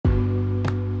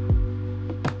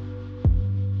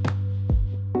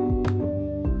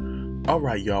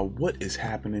Alright, y'all, what is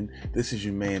happening? This is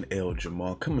your man El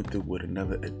Jamal coming through with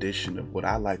another edition of what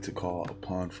I like to call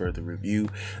Upon Further Review.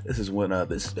 This is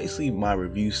basically my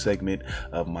review segment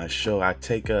of my show. I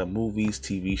take movies,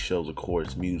 TV shows, of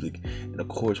course, music, and of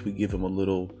course we give them a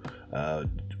little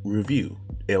review.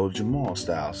 El Jamal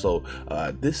style. So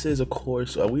this is, of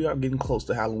course, we are getting close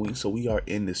to Halloween, so we are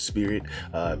in the spirit.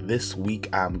 This week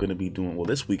I'm going to be doing,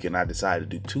 this weekend I decided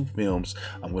to do two films.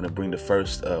 I'm going to bring the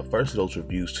first of those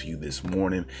reviews to you this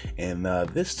morning, and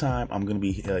this time I'm going to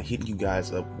be hitting you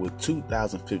guys up with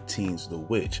 2015's The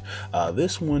Witch.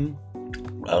 This one,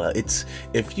 it's,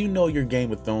 if you know your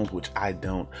Game of Thrones, which I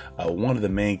don't, one of the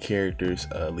main characters,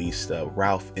 at least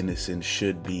Ralph Ineson,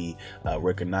 should be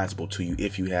recognizable to you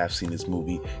if you have seen this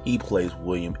movie. He plays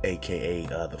William, aka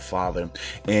the father,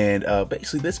 and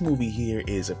basically this movie here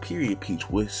is a period piece,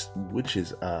 which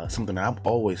is something that I'm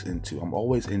always into. I'm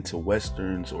always into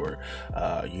westerns or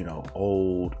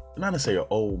old, not necessarily an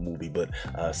old movie, but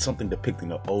something depicting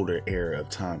the older era of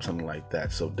time, something like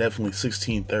that. So definitely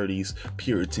 1630s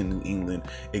Puritan New England.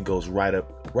 It goes right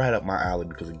up my alley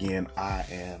because, again,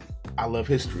 I love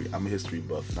history. I'm a history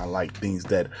buff, and I like things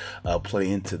that play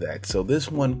into that. So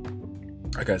this one,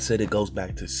 like I said, it goes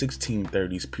back to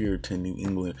 1630s Puritan New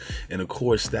England, and of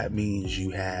course that means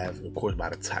you have, of course, by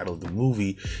the title of the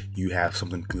movie, you have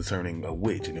something concerning a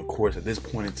witch. And of course, at this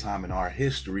point in time in our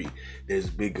history, there's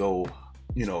big old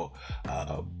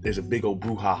there's a big old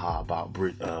brouhaha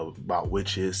about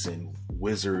witches and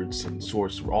wizards and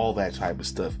sorcerers, all that type of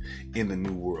stuff in the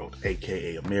New World,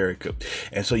 aka America.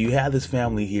 And so you have this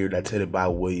family here that's headed by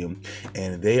William,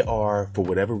 and they are, for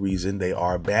whatever reason, they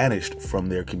are banished from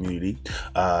their community,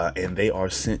 and they are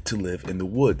sent to live in the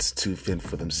woods to fend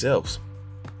for themselves.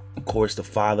 Of course, the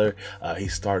father, he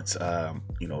starts,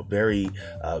 very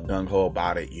gung-ho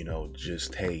about it,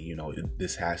 just, hey,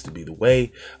 this has to be the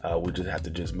way. We just have to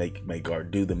just make our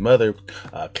do. The mother,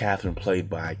 Catherine, played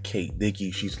by Kate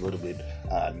Dickie, she's a little bit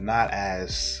not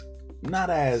as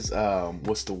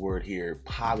what's the word here,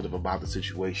 positive about the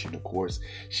situation. Of course,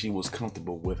 she was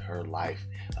comfortable with her life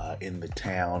in the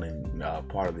town and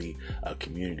part of the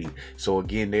community. So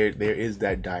again, there is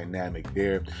that dynamic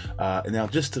there. And now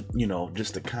just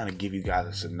to kind of give you guys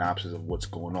a synopsis of what's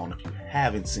going on, if you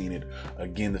haven't seen it,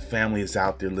 again, the family is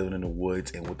out there living in the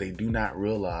woods, and what they do not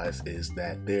realize is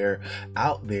that they're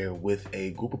out there with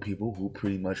a group of people who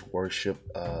pretty much worship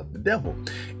the devil,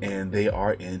 and they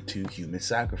are into human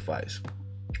sacrifice.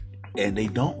 And they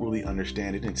don't really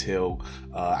understand it until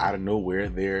out of nowhere,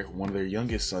 one of their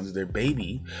youngest sons, their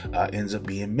baby, ends up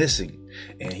being missing.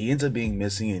 And he ends up being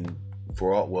missing, and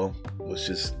let's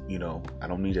just, I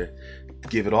don't need to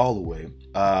give it all away.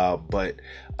 But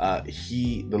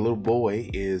the little boy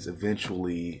is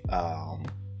eventually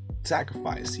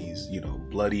sacrificed. He's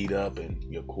bloodied up,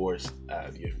 and of course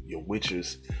your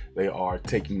witches, they are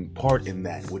taking part in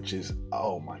that, which is,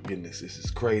 oh my goodness, this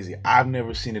is crazy. I've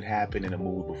never seen it happen in a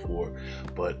movie before,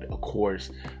 but of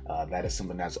course that is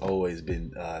something that's always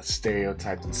been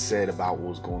stereotyped and said about what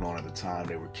was going on at the time.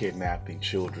 They were kidnapping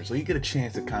children, so you get a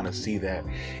chance to kind of see that.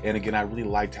 And again, I really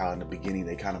liked how in the beginning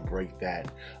they kind of break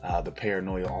that the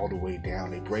paranoia all the way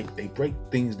down. They break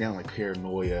things down like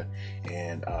paranoia,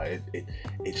 and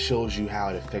it shows you how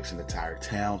it affects an entire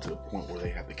town to the point where they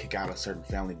have to kick out a certain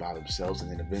family by themselves,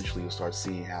 and then eventually you'll start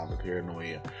seeing how the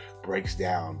paranoia breaks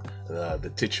down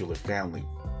the titular family.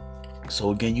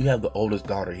 So again, you have the oldest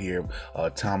daughter here,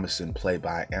 Thomasin, played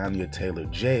by Anya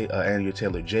Taylor-Joy,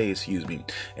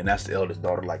 and that's the eldest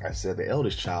daughter, like I said, the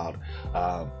eldest child,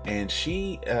 and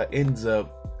she ends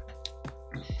up,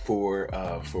 for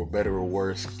better or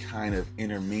worse, kind of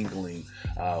intermingling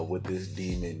with this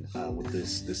demon, with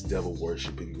this devil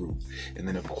worshiping group. And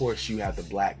then of course you have the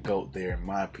black goat there. In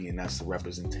my opinion, that's the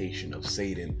representation of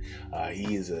Satan.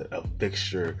 He is a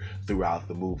fixture throughout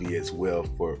the movie as well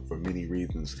for many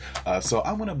reasons. So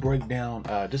I'm gonna break down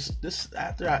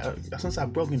since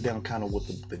I've broken down kind of what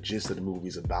the gist of the movie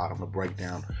is about. I'm gonna break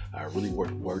down really what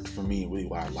worked for me, really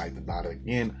what I liked about it.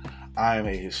 Again, I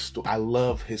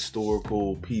love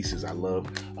historical pieces. I love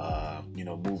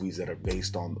movies that are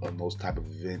based on those type of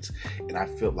events, and I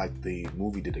felt like the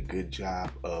movie did a good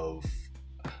job of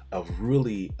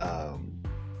really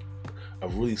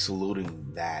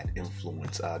saluting that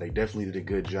influence. They definitely did a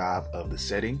good job of the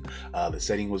setting. The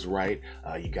setting was right.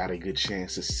 You got a good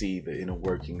chance to see the inner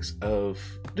workings of,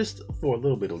 just for a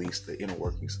little bit at least, the inner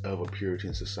workings of a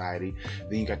Puritan society.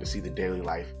 Then you got to see the daily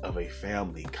life of a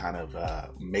family kind of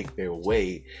make their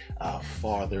way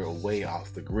farther away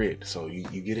off the grid. So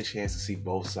you get a chance to see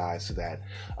both sides to that.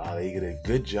 They did a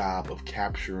good job of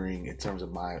capturing, in terms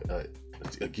of my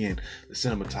again, the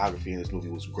cinematography in this movie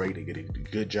was great. They did a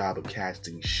good job of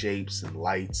casting shapes and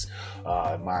lights.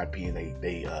 In my opinion,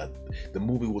 the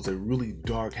movie was had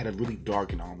a really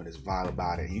dark and ominous vibe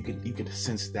about it. You could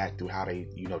sense that through how they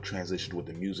transitioned with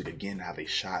the music. Again, how they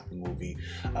shot the movie.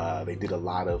 They did a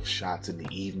lot of shots in the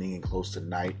evening and close to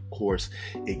night. Of course,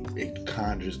 it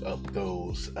conjures up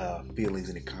those feelings,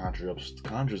 and it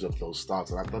conjures up those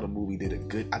thoughts. And I thought the movie did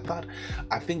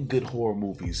I think good horror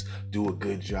movies do a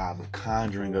good job of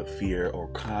conjuring up fear, or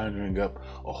conjuring up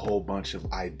a whole bunch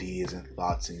of ideas and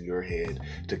thoughts in your head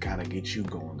to kind of get you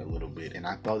going a little bit. And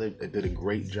I thought they did a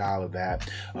great job of that.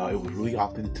 It was really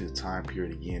authentic to the time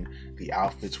period. Again, the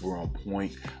outfits were on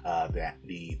point. That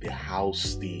the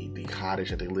house, the cottage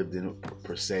that they lived in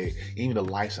per se, even the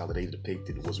lifestyle that they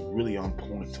depicted was really on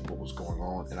point to what was going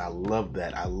on. And I love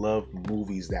that. I love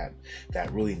movies that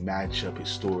really match up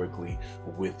historically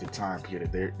with the time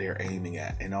period that they're aiming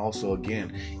at. And also,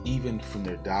 again, even from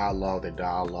their dialogue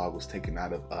was taken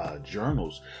out of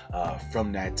journals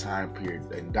from that time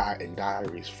period, and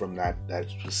diaries from that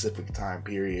specific time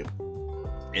period.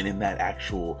 And in that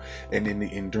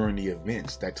during the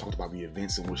events that talked about the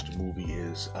events in which the movie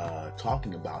is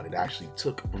talking about, it actually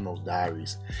took from those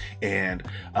diaries, and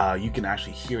you can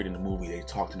actually hear it in the movie. They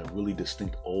talked in a really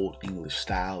distinct Old English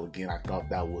style. Again, I thought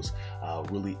that was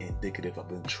really indicative of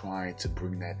them trying to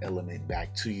bring that element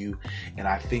back to you. And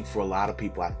I think for a lot of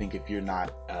people, I think if you're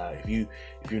not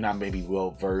maybe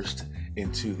well versed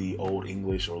into the Old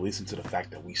English, or listen to the fact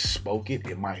that we spoke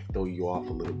it might throw you off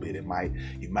a little bit.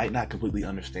 You might not completely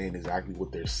understand exactly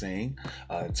what they're saying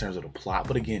in terms of the plot.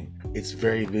 But again, it's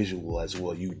very visual as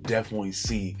well. You definitely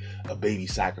see a baby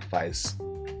sacrifice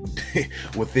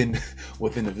within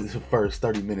the first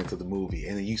 30 minutes of the movie,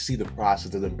 and then you see the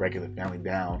process of them breaking the family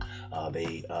down. One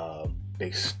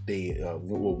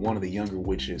of the younger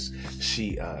witches,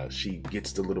 she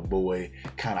gets the little boy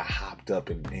kind of hopped up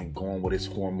and going with his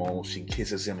hormones. She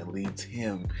kisses him and leads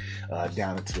him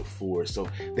down into the forest. So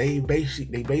they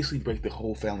basically break the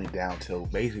whole family down till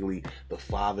basically the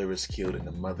father is killed, and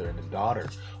the mother and the daughter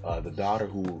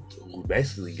who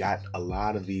basically got a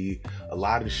lot of the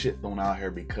shit thrown out her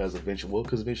because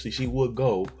eventually she would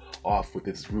go off with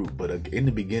this group. But in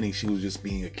the beginning, she was just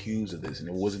being accused of this, and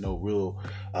there wasn't no real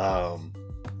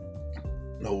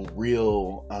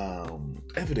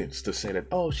evidence to say that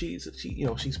she's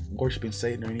worshiping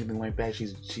Satan or anything like that.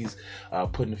 She's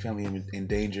putting the family in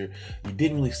danger. You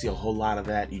didn't really see a whole lot of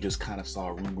that. You just kind of saw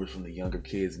rumors from the younger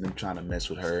kids and them trying to mess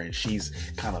with her, and she's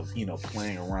kind of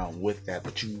playing around with that.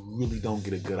 But you really don't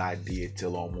get a good idea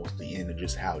till almost the end of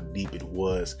just how deep it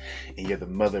was. And you have the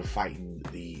mother fighting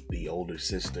the older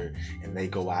sister, and they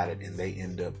go at it, and they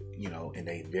end up in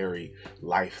a very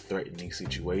life-threatening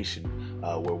situation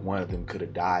where one of them could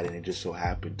have died, and it just so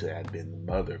happened to have been the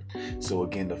mother. So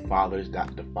again, the fathers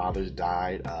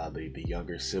died. The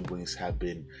younger siblings have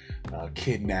been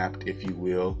kidnapped, if you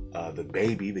will.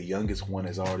 The youngest one,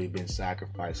 has already been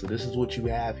sacrificed. So this is what you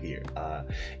have here,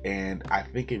 and I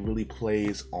think it really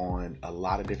plays on a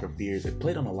lot of different fears. It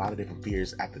played on a lot of different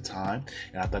fears at the time,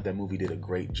 and I thought that movie did a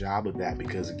great job of that,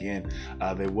 because again,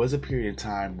 there was a period in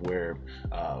time where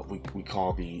we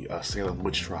call the Salem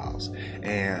witch trials,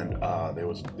 and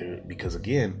because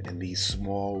again, in these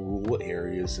small rural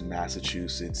areas in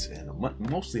Massachusetts, and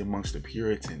mostly amongst the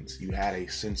Puritans, you had a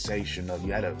sensation of you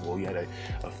did have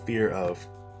a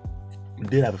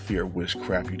fear of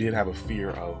witchcraft. You did have a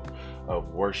fear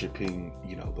of worshiping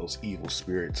those evil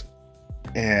spirits.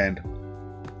 And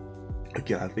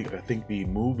again, I think the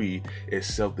movie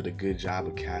itself did a good job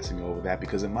of casting over that,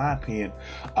 because in my opinion,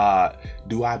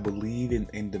 do I believe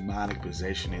in demonic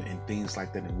possession and things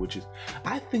like that, in witches?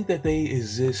 I think that they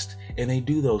exist and they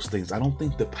do those things. I don't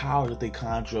think the power that they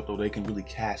conjure up, or they can really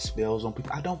cast spells on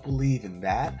people, I don't believe in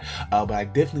that. But I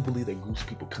definitely believe that groups of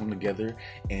people come together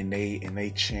and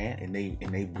they chant and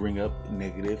they bring up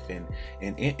negative and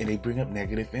they bring up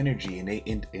negative energy, and they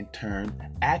in turn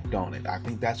act on it. I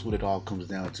think that's what it all comes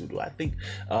down to. Do I think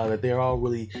that they're all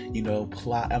really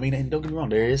plot? I mean, and don't get me wrong,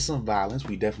 there is some violence.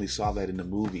 We definitely saw that in the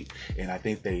movie, and I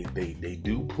think they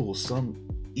do pull some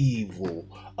evil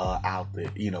out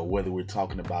there, whether we're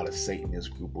talking about a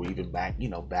Satanist group, or even back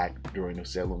during the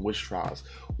Salem witch trials.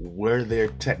 Were there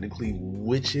technically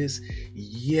witches?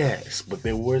 Yes, but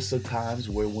there were some times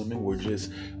where women were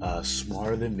just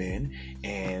smarter than men,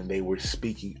 and they were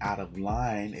speaking out of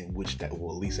line, in which at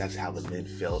least that's how the men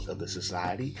felt of the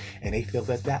society, and they felt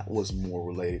that was more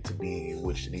related to being a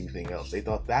witch than anything else. They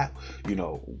thought that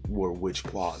were witch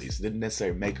qualities. It didn't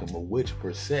necessarily make them a witch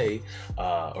per se,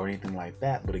 or anything like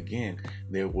that. lot, but again,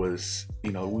 there was,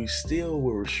 we still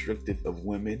were restrictive of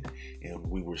women, and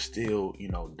we were still,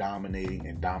 dominating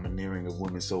and domineering of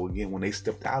women. So again, when they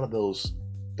stepped out of those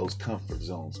comfort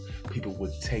zones, people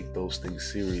would take those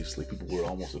things seriously. People would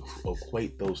almost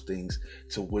equate those things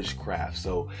to witchcraft.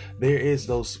 So there is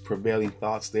those prevailing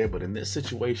thoughts there. But in this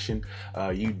situation,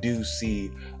 you do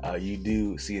see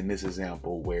in this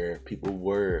example where people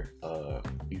were,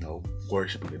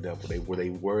 worshiping the devil. They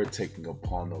were taking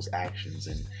upon those actions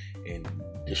and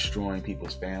destroying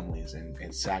people's families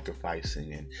and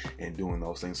sacrificing and doing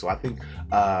those things. So I think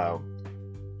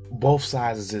both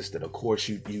sides existed. Of course,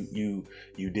 you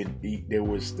didn't. There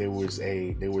was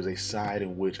a side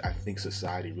in which I think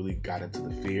society really got into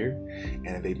the fear,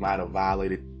 and they might have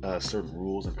violated certain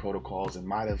rules and protocols and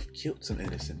might have killed some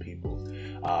innocent people.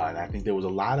 And I think there was a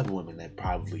lot of women that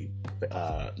probably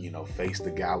faced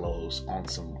the gallows on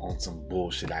some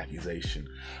bullshit accusation.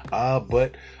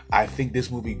 But I think this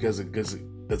movie does a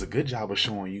good job of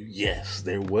showing you, yes,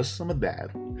 there was some of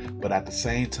that, but at the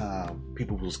same time,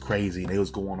 people was crazy and they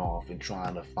was going off and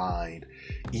trying to find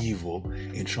evil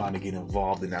and trying to get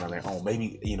involved in that on their own.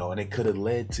 Maybe, and it could have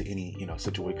led to any,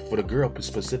 situation. For the girl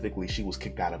specifically, she was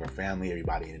kicked out of her family.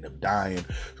 Everybody ended up dying.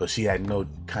 So she had no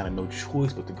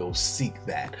choice but to go seek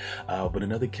that. But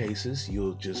in other cases,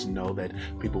 you'll just know that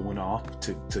people went off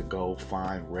to go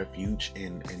find refuge,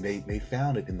 and they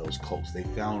found it in those cults. They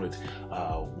found it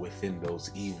within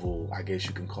those evil, I guess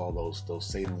you can call those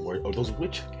Satan word, or those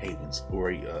witch havens,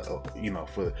 or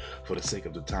for the sake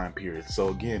of the time period. So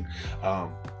again,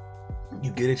 you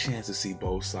get a chance to see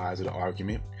both sides of the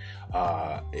argument.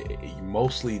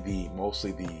 Mostly the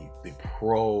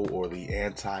pro or the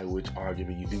anti-witch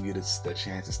argument. You do get a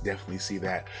chance to definitely see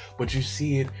that, but you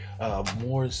see it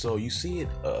more so. You see it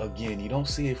again. You don't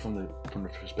see it from the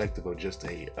perspective of just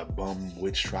a bum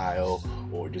witch trial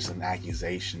or just an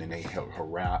accusation and they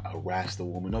harass the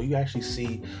woman. No, you actually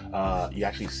see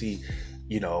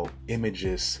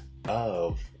images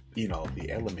of the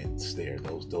elements there,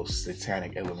 those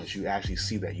satanic elements. You actually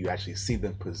see that. You actually see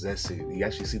them possessing. You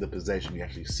actually see the possession. You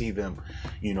actually see them,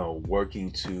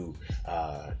 working to,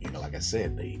 like I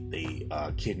said, they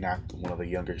kidnapped one of the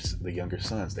younger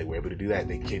sons. They were able to do that.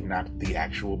 They kidnapped the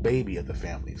actual baby of the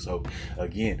family. So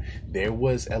again, there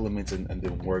was elements in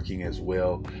them working as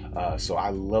well. So I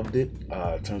loved it.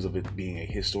 In terms of it being a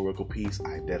historical piece,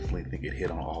 I definitely think it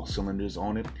hit on all cylinders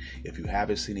on it. If you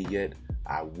haven't seen it yet,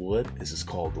 I would. This is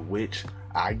called The Witch.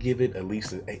 I give it at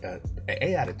least an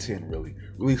 8 out of 10.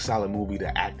 Really solid movie.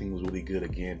 The acting was really good.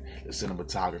 Again, the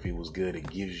cinematography was good.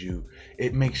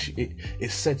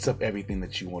 It sets up everything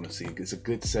that you want to see. It's a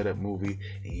good setup movie,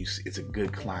 and it's a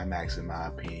good climax in my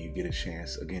opinion. You get a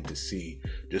chance again to see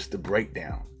just the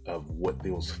breakdown of what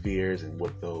those fears and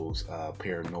what those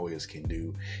paranoias can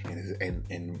do, and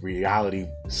in reality,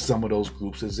 some of those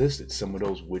groups existed. Some of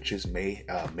those witches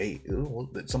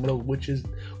some of those witches,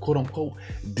 quote unquote,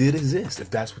 did exist.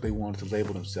 If that's what they wanted to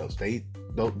label themselves,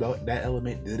 that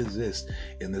element did exist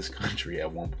in this country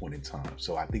at one point in time.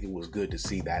 So I think it was good to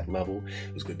see that level.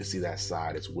 It was good to see that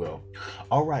side as well.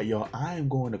 All right, y'all, I am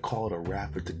going to call it a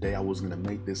wrap for today. I was going to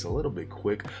make this a little bit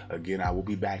quick. Again, I will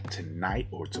be back tonight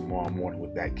or tomorrow morning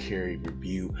with that Carrie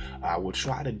review. I will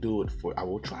try to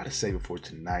save it for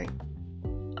tonight.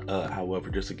 However,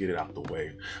 just to get it out the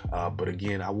way. But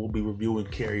again, I will be reviewing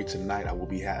Carrie tonight. I will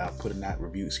be putting that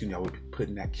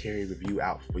Carrie review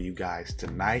out for you guys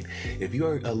tonight. If you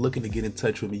are looking to get in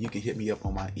touch with me, you can hit me up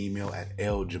on my email at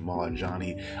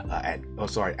ljamaljani at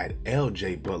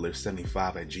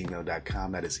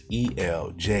ljbutler75@gmail.com. That is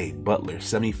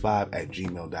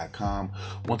eljbutler75@gmail.com.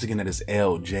 Once again, that is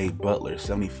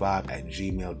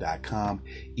ljbutler75@gmail.com.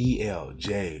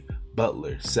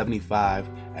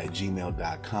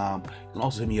 eljbutler75@gmail.com. You can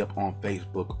also hit me up on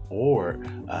Facebook or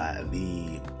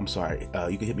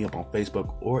you can hit me up on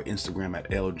Facebook or Instagram at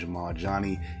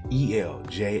eljamaljani,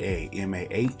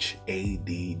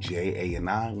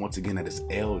 eljamahdjani. Once again, that is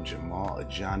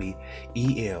eljamaljani,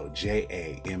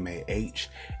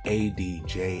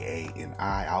 eljamahdjani.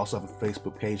 I also have a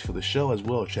Facebook page for the show as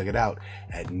well. Check it out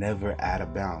at Never Out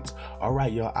of Bounds. All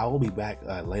right, y'all, I will be back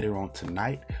later on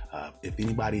tonight. If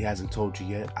anybody hasn't told you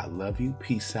yet, I love you.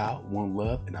 Peace out. One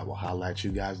love, and I will holla at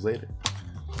you guys later.